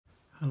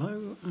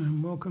Hello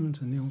and welcome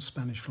to Neil's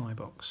Spanish Fly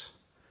Box.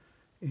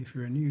 If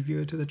you're a new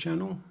viewer to the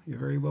channel, you're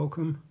very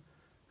welcome,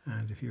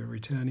 and if you're a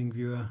returning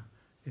viewer,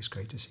 it's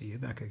great to see you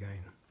back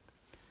again.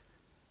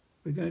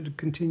 We're going to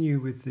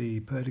continue with the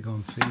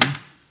Perdigon theme,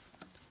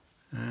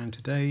 and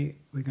today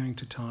we're going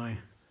to tie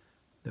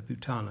the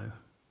Butano.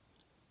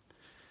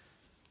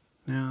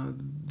 Now,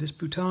 this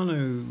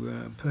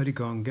Butano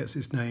Perdigon gets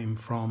its name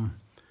from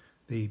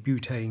the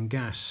butane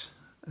gas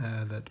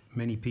that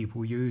many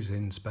people use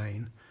in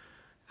Spain.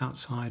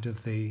 Outside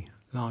of the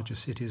larger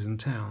cities and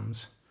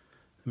towns,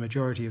 the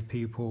majority of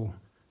people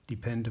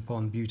depend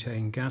upon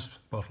butane gas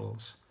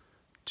bottles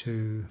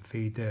to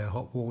feed their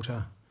hot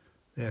water,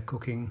 their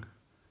cooking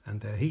and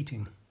their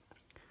heating.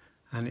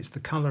 And it's the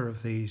colour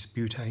of these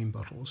butane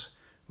bottles,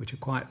 which are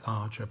quite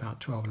large, about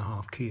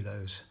 12.5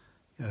 kilos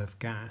of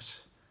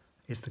gas.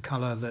 It's the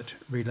colour that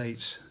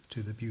relates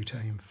to the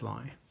butane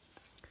fly.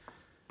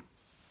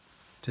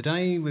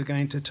 Today we're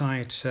going to tie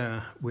it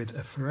with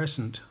a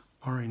fluorescent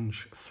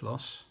orange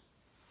floss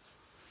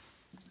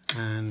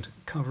and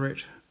cover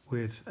it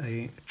with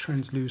a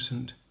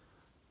translucent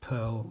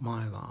pearl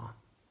mylar.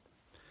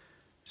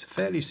 It's a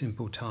fairly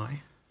simple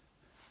tie,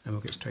 and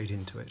we'll get straight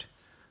into it.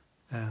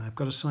 I've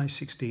got a size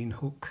 16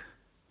 hook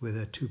with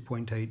a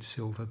 2.8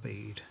 silver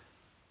bead.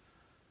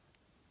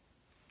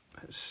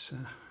 Let's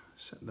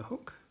set the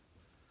hook.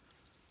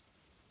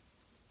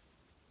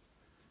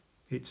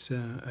 It's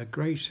a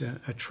great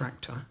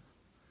attractor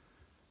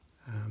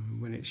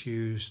when it's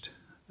used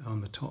on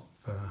the top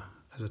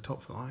as a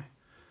top fly,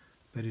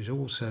 but it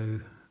also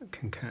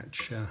can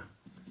catch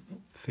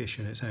fish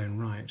in its own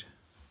right.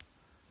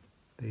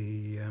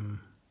 The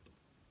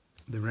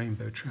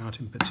rainbow trout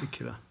in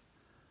particular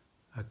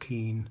are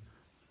keen,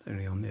 not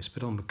only on this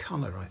but on the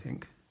colour. I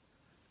think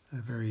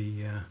they're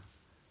very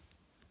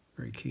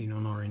keen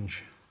on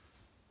orange.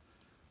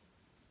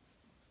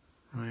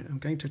 Right, I'm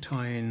going to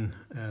tie in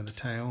the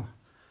tail,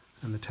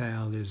 and the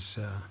tail is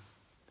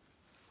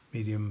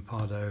medium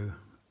Pardo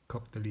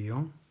Coq de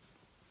Lion.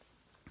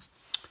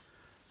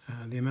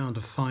 The amount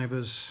of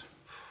fibres,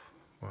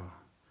 well,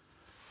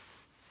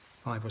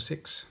 5 or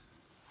 6.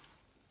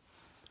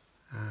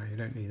 You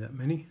don't need that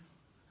many.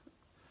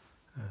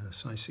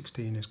 Size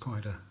 16 is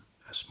quite a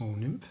small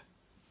nymph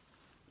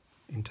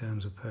in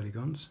terms of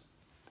perdigons.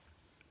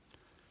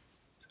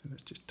 So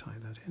let's just tie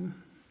that in.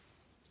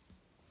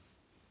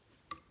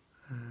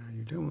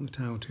 You don't want the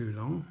tail too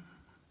long.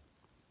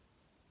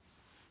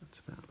 That's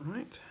about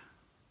right.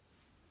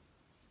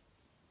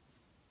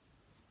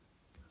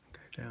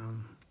 Go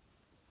down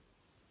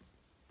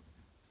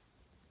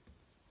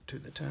to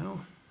the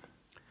tail.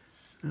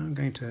 Now I'm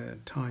going to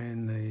tie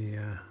in the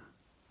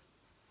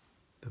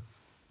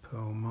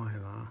pearl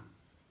mylar.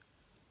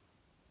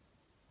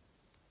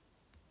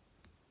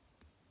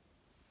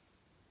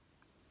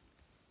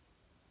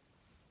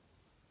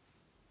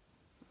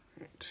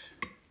 Right.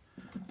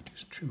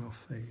 Just trim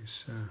off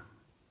these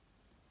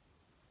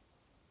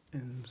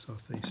ends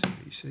of the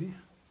CBC.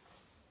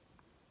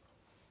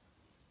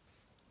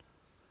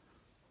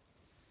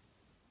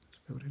 Let's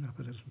build it up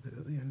a little bit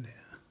at the end here.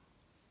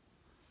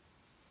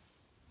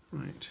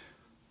 Right,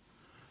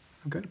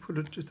 I'm going to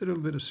put just a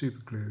little bit of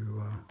super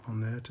glue on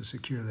there to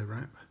secure the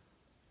wrap.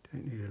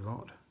 Don't need a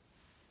lot.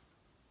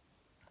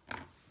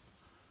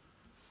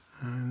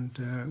 And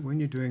when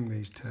you're doing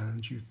these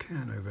turns, you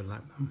can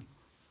overlap them,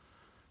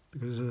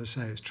 because as I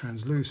say, it's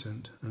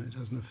translucent and it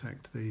doesn't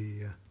affect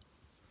the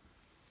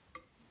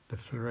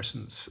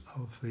fluorescence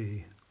of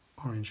the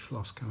orange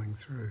floss coming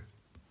through.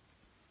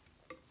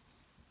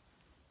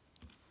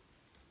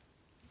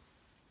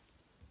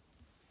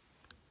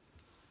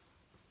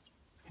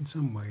 In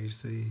some ways,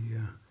 the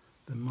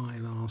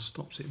mylar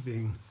stops it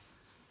being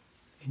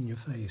in your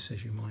face,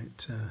 as you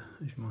might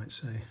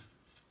say,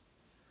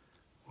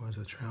 or as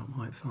the trout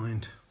might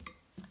find.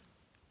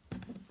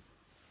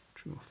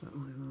 Trim off that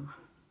mylar.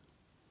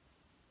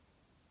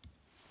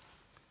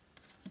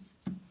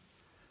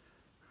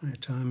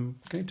 Right,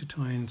 I'm going to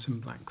tie in some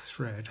black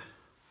thread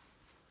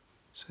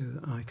so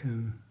that I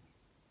can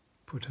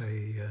put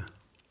a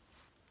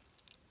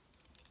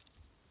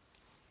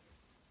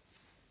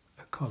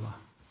collar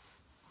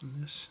on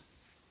this.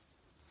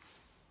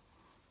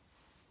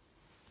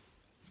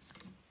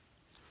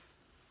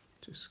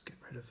 Just get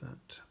rid of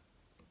that.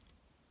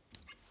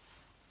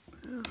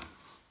 Now,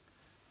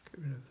 get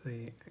rid of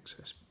the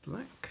excess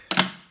black.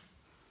 Build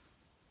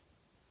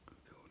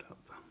up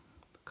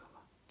the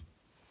colour.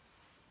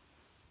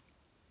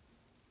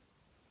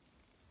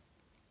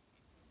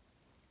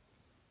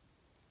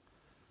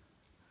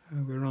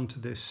 We're on to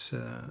this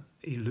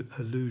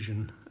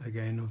illusion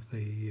again of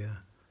the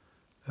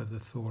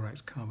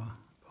thorax cover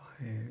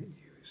by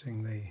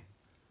using the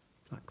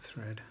black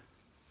thread.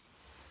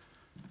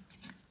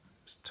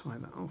 Let's tie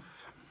that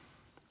off.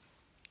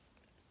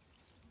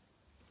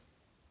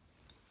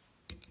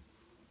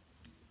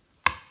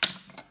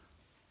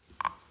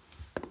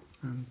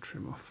 And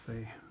trim off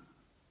the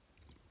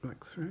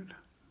black thread.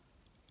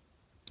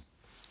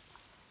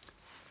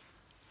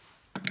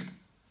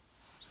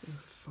 See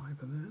the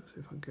fibre there, see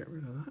if I can get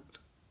rid of that.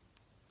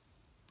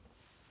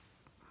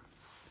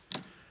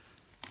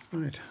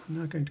 Right, I'm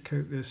now going to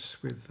coat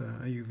this with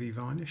a UV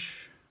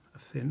varnish, a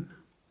thin.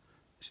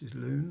 This is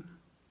Loon.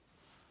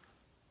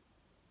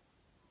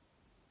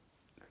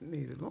 Don't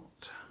need a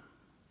lot.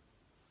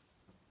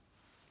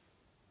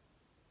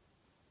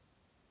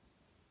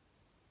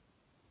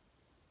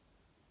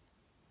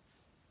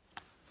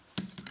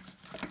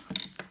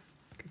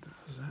 Give that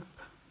a zap.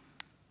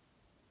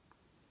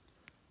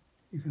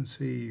 You can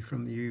see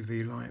from the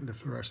UV light the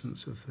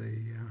fluorescence of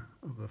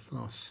the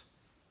floss.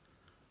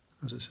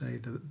 As I say,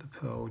 the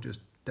pearl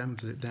just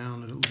dampens it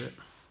down a little bit.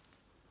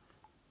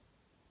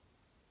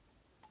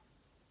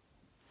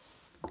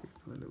 Give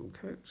it a little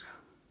coat.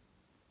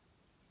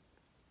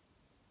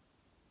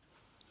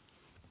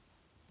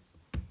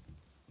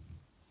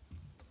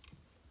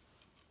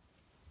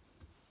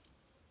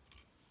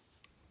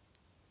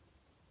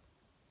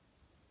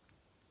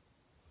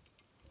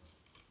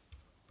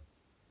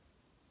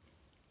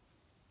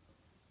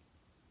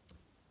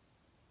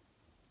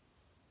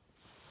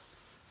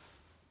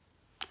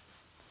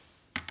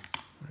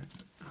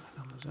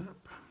 Zap.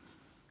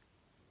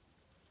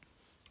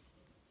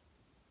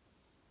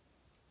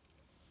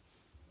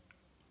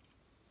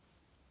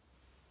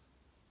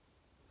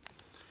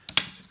 See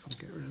if I can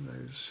get rid of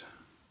those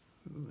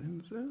little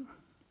ends there. There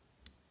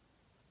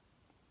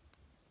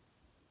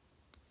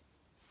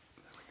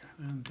we go,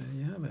 and there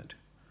you have it.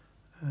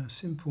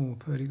 Simple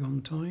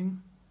Perdigon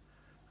tying.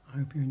 I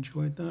hope you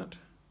enjoyed that.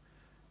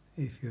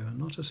 If you're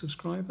not a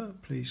subscriber,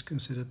 please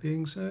consider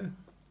being so.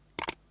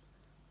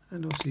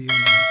 And I'll see you in the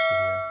next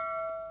video.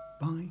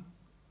 Bye.